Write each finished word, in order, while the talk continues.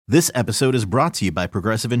This episode is brought to you by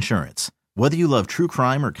Progressive Insurance. Whether you love true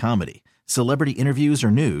crime or comedy, celebrity interviews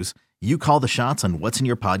or news, you call the shots on what's in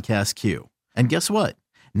your podcast queue. And guess what?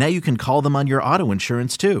 Now you can call them on your auto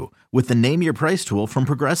insurance too with the Name Your Price tool from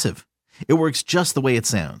Progressive. It works just the way it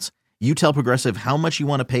sounds. You tell Progressive how much you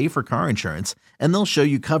want to pay for car insurance, and they'll show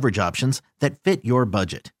you coverage options that fit your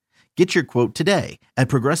budget. Get your quote today at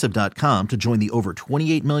Progressive.com to join the over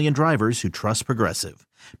 28 million drivers who trust Progressive.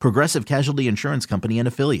 Progressive Casualty Insurance Company and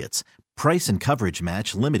Affiliates. Price and coverage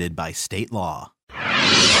match limited by state law.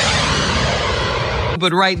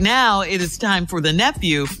 But right now, it is time for the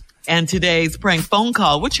nephew and today's prank phone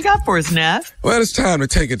call. What you got for us, Neff? Well, it's time to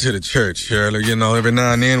take it to the church, Shirley. You know, every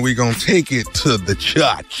now and then we gonna take it to the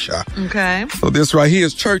church. Okay. So this right here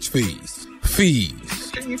is church fees.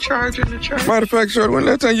 Can you charge in the church? Matter of fact, Shirley, when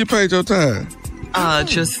last time you paid your time?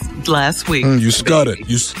 Just last week. You stuttered.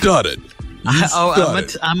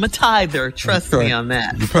 I'm a tither. Trust me on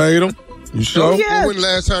that. You paid them? You sure? Oh, yeah. When the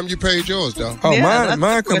last time you paid yours, dog? Oh, Yeah,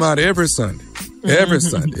 mine come out every Sunday. Every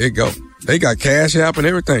Sunday. It go. They got Cash App and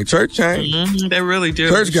everything. Church change. They really do.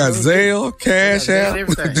 Church got Zelle, Cash App.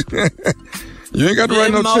 You ain't got to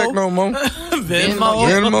write no check no more. Venmo. They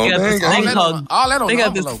got this thing called, all that on the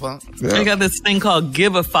envelope, huh? They got this thing called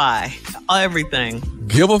Giveify. Everything.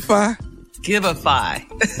 Giveify? Giveify.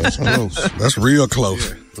 That's close. That's real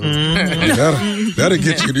close. That'll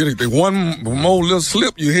get you. One more little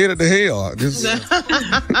slip, you headed to hell.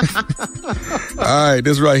 All right,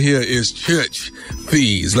 this right here is church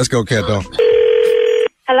fees. Let's go, Cat Dog.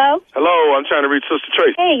 Hello? Hello, I'm trying to reach Sister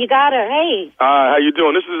Tracy. Hey, you got her. Hey. How you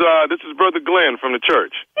doing? This is Brother Glenn from the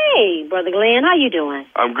church. Hey, Brother Glenn. How you doing?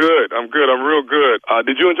 I'm good. I'm real good.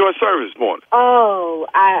 Did you enjoy service this morning? Oh,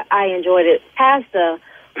 I enjoyed it. Pastor.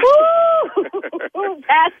 Woo!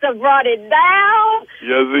 Pastor brought it down.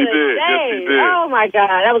 Yes, he did. Yes, he did. Oh, my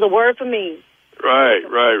God. That was a word for me. Right.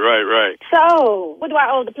 So, what do I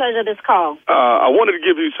owe the pleasure of this call? I wanted to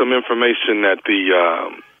give you some information that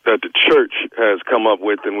the church has come up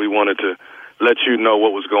with, and we wanted to let you know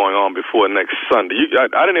what was going on before next Sunday. I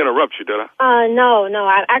didn't interrupt you, did I? No.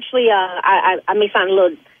 I actually, I may sound a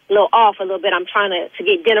little off a little bit. I'm trying to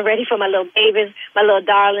get dinner ready for my little babies, my little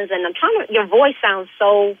darlings, and your voice sounds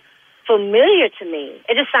so familiar to me.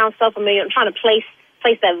 It just sounds so familiar. I'm trying to place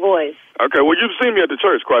that voice. Okay, well, you've seen me at the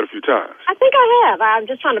church quite a few times. I think I have. I'm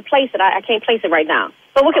just trying to place it. I can't place it right now.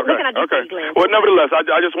 But what can I do for you, Glenn? Well, nevertheless,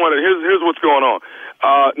 I just wanted, here's what's going on.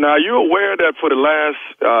 Now, are you aware that for the last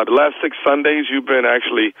 6 Sundays, you've been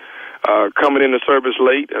actually coming into service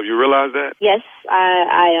late? Have you realized that? Yes,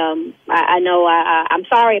 I know. I'm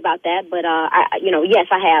sorry about that, but yes,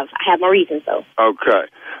 I have. I have my reasons, though. Okay.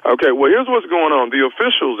 Well, here's what's going on. The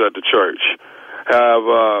officials at the church have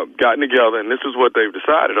gotten together, and this is what they've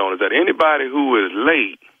decided on: is that anybody who is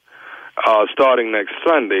late, starting next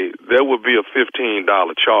Sunday, there will be a $15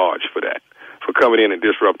 charge for that, for coming in and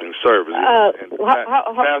disrupting service.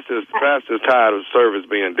 Pastor's tired of service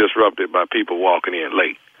being disrupted by people walking in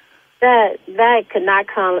late. That could not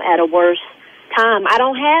come at a worse time. I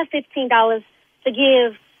don't have $15 to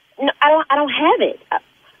give. No, I don't have it.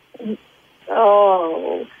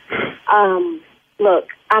 Look,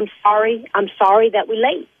 I'm sorry. I'm sorry that we're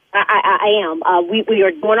late. I am. We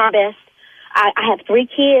are doing our best. I have 3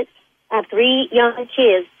 kids. I have 3 young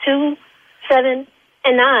kids, 2, 7,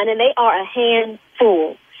 and 9, and they are a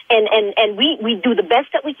handful. And we do the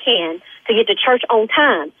best that we can to get to church on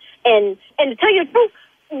time. And to tell you the truth,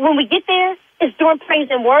 when we get there, it's during praise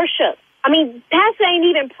and worship. I mean, Pastor ain't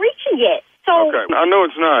even preaching yet. So okay, I know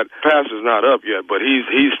Pastor's not up yet, but he's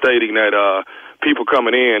stating that people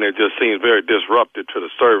coming in, it just seems very disruptive to the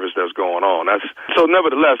service that's going on. So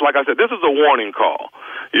nevertheless, like I said, this is a warning call,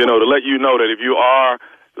 to let you know that if you are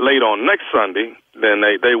late on next Sunday, then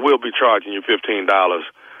they will be charging you $15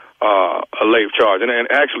 a late charge, and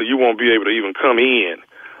actually you won't be able to even come in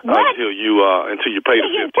until you pay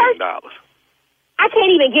the $15. I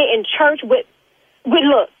can't even get in church with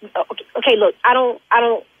look. Okay, look, I don't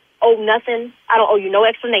owe nothing. I don't owe you no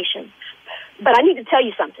explanation. But I need to tell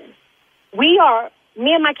you something. Me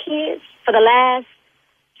and my kids, for the last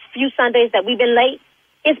few Sundays that we've been late,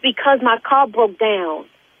 it's because my car broke down.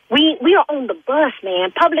 We are on the bus,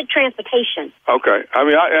 man, public transportation. Okay. I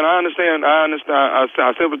mean, I understand. I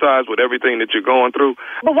sympathize with everything that you're going through.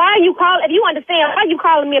 But why are you calling? If you understand, why are you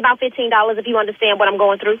calling me about $15 if you understand what I'm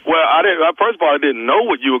going through? Well, I didn't. First of all, I didn't know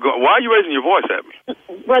what you were going. Why are you raising your voice at me?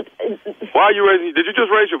 Why are you raising? Did you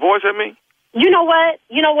just raise your voice at me? You know what?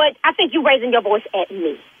 I think you're raising your voice at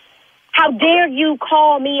me. How dare you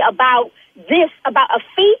call me about this, about a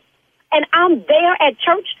fee? And I'm there at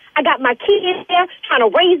church. I got my kids there trying to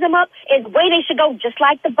raise them up in the way they should go, just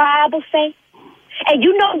like the Bible say. And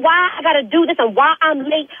you know why I got to do this and why I'm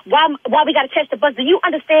late, why we got to catch the bus. Do you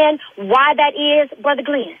understand why that is, Brother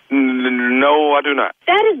Glenn? No, I do not.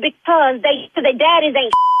 That is because their daddies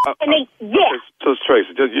ain't and they, yeah. So,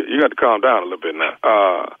 Tracy, you got to calm down a little bit now.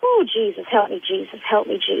 Oh, Jesus, help me, Jesus, help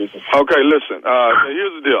me, Jesus. Okay, listen,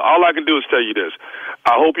 here's the deal. All I can do is tell you this.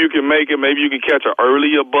 I hope you can make it. Maybe you can catch an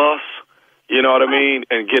earlier bus, you know what I mean,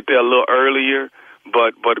 and get there a little earlier.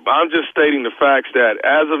 But I'm just stating the facts that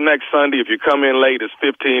as of next Sunday, if you come in late, it's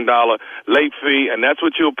 $15 late fee, and that's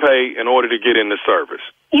what you'll pay in order to get in the service.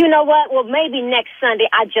 You know what? Well, maybe next Sunday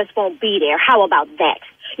I just won't be there. How about that?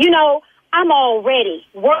 You know, I'm already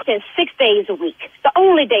working 6 days a week. The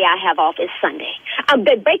only day I have off is Sunday. I'm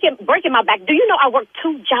breaking my back. Do you know I work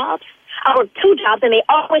 2 jobs? I work 2 jobs, and they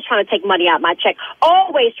always trying to take money out of my check,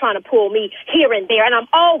 always trying to pull me here and there, and I'm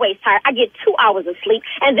always tired. I get 2 hours of sleep,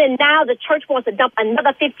 and then now the church wants to dump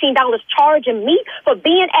another $15 charging me for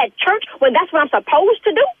being at church when that's what I'm supposed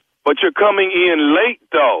to do. But you're coming in late,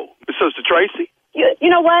 though, Sister Tracy. You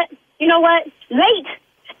know what? You know what? Late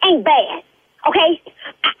ain't bad, okay?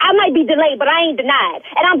 I might be delayed, but I ain't denied,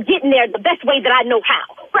 and I'm getting there the best way that I know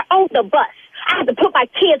how. We're on the bus. I have to put my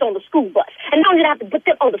kids on the school bus. And not only do I have to put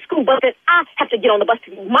them on the school bus, then I have to get on the bus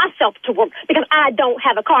to get myself to work because I don't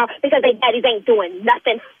have a car because their daddies ain't doing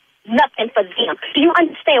nothing for them. Do you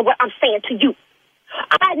understand what I'm saying to you?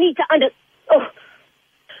 I need to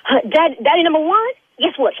Daddy number 1,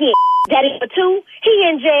 guess what? He ain't. Daddy number 2, he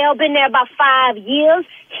in jail, been there about 5 years.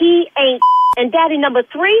 He ain't. And daddy number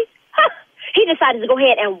 3, he decided to go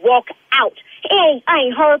ahead and walk out. I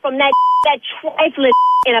ain't heard from that trifling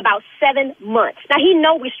in about 7 months. Now, he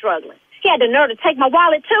know we struggling. He had the nerve to take my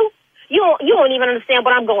wallet, too. You don't even understand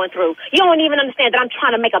what I'm going through. You don't even understand that I'm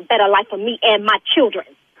trying to make a better life for me and my children.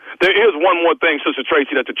 There is one more thing, Sister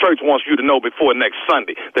Tracy, that the church wants you to know before next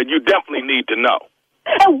Sunday that you definitely need to know.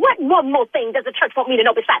 And what one more thing does the church want me to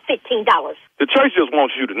know besides $15? The church just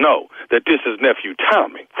wants you to know that this is Nephew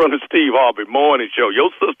Tommy from the Steve Harvey Morning Show.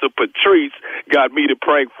 Your sister Patrice got me to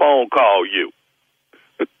prank phone call you.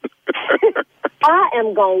 I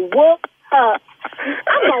am going to whoop her.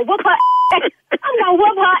 I'm going to whoop her. I'm going to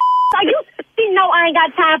whoop her. You know I ain't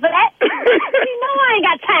got time for that. You know I ain't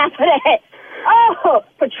got time for that. Oh,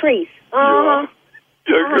 Patrice. Uh-huh.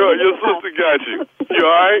 Yeah, girl, your sister got you. You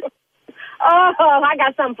all right? Oh, I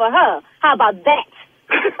got something for her. How about that?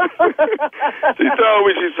 She told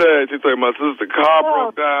me, she said, my sister car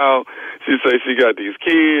broke down. She said she got these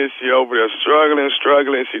kids. She over there struggling.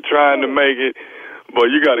 She trying to make it. But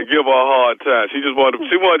you got to give her a hard time. She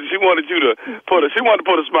wanted you to put a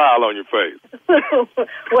smile on your face.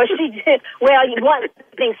 Well, she did. Well, one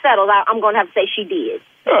thing settled. I'm going to have to say she did.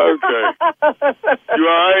 Okay. You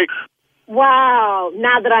all right? Wow.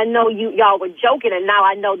 Now that I know y'all were joking, and now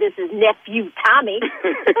I know this is Nephew Tommy.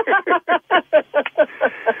 Hey,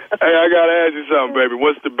 I got to ask you something, baby.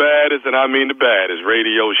 What's the baddest, and I mean the baddest,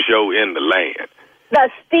 radio show in the land? The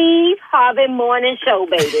Steve Harvey Morning Show,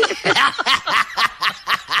 baby.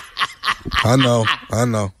 I know.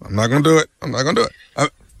 I'm not going to do it.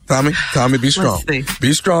 Tommy, be strong.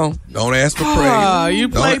 Be strong. Don't ask for praise. You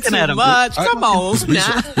play too much. Come on.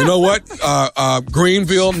 You know what?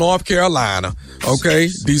 Greenville, North Carolina. Okay,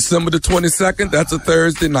 December the 22nd. That's a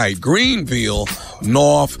Thursday night. Greenville,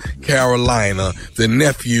 North Carolina. The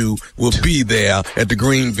nephew will be there at the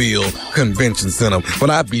Greenville Convention Center. But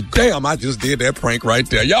I'd be damn, I just did that prank right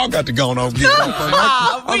there. Y'all got to go on over.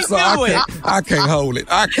 I'm sorry, I can't hold it.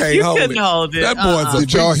 You couldn't hold it. That boy's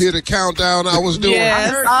Did y'all hear the countdown I was doing?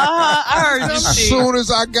 Yes. I heard you. As soon as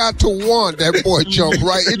I got to 1, that boy jumped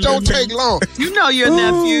right. It don't take long. You know your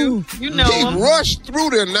nephew. You know him. He rushed through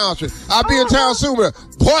the announcement. I'll be in town soon, but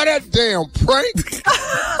boy, that damn prank.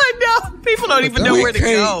 I know. People don't even know where to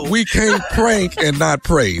go. We can't prank and not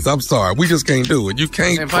praise. I'm sorry. We just can't do it. You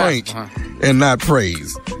can't prank and not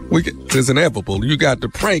praise. It's inevitable. You got to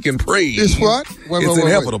prank and praise. It's what? It's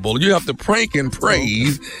inevitable. You have to prank and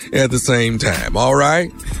praise at the same time. All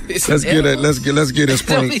right? Let's get this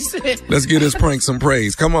prank. Let's get this prank some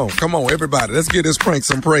praise. Come on, everybody. Let's get this prank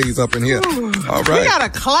some praise up in here. All right. We got a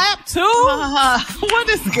clap too? What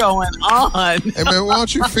is going on? Hey man, why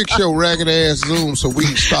don't you fix your ragged ass Zoom so we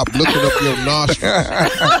can stop looking up your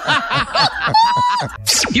nostrils?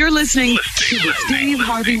 You're listening to the Steve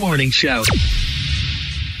Harvey Morning Show.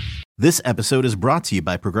 This episode is brought to you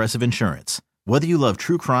by Progressive Insurance. Whether you love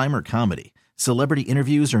true crime or comedy, celebrity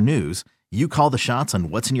interviews or news, you call the shots on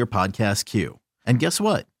what's in your podcast queue. And guess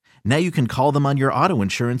what? Now you can call them on your auto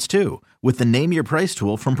insurance too with the Name Your Price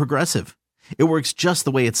tool from Progressive. It works just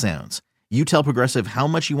the way it sounds. You tell Progressive how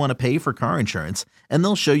much you want to pay for car insurance, and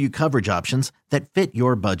they'll show you coverage options that fit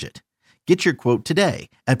your budget. Get your quote today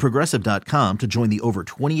at Progressive.com to join the over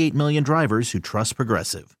 28 million drivers who trust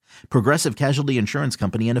Progressive. Progressive Casualty Insurance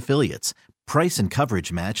Company and Affiliates. Price and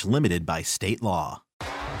coverage match limited by state law.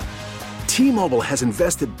 T-Mobile has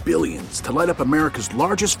invested billions to light up America's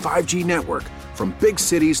largest 5G network, from big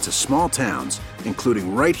cities to small towns,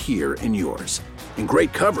 including right here in yours. And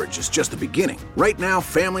great coverage is just the beginning. Right now,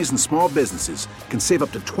 families and small businesses can save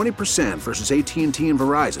up to 20% versus AT&T and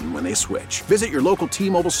Verizon when they switch. Visit your local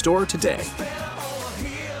T-Mobile store today.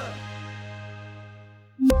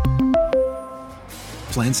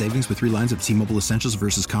 Plan savings with 3 lines of T-Mobile Essentials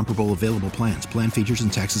versus comparable available plans. Plan features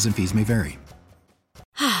and taxes and fees may vary.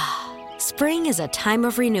 Spring is a time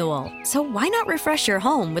of renewal, so why not refresh your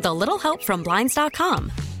home with a little help from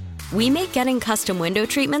Blinds.com? We make getting custom window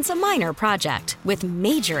treatments a minor project with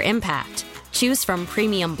major impact. Choose from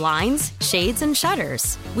premium blinds, shades, and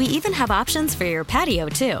shutters. We even have options for your patio,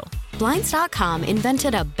 too. Blinds.com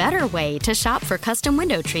invented a better way to shop for custom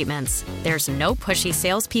window treatments. There's no pushy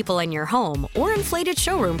salespeople in your home or inflated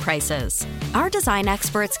showroom prices. Our design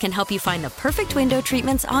experts can help you find the perfect window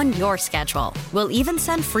treatments on your schedule. We'll even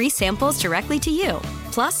send free samples directly to you.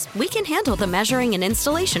 Plus, we can handle the measuring and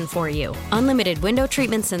installation for you. Unlimited window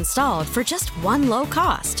treatments installed for just one low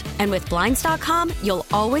cost. And with Blinds.com, you'll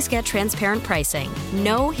always get transparent pricing.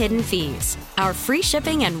 No hidden fees. Our free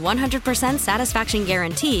shipping and 100% satisfaction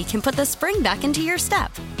guarantee can put the spring back into your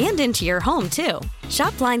step and into your home, too.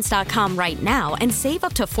 Shop Blinds.com right now and save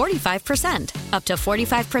up to 45%. Up to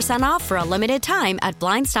 45% off for a limited time at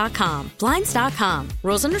Blinds.com. Blinds.com.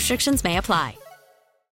 Rules and restrictions may apply.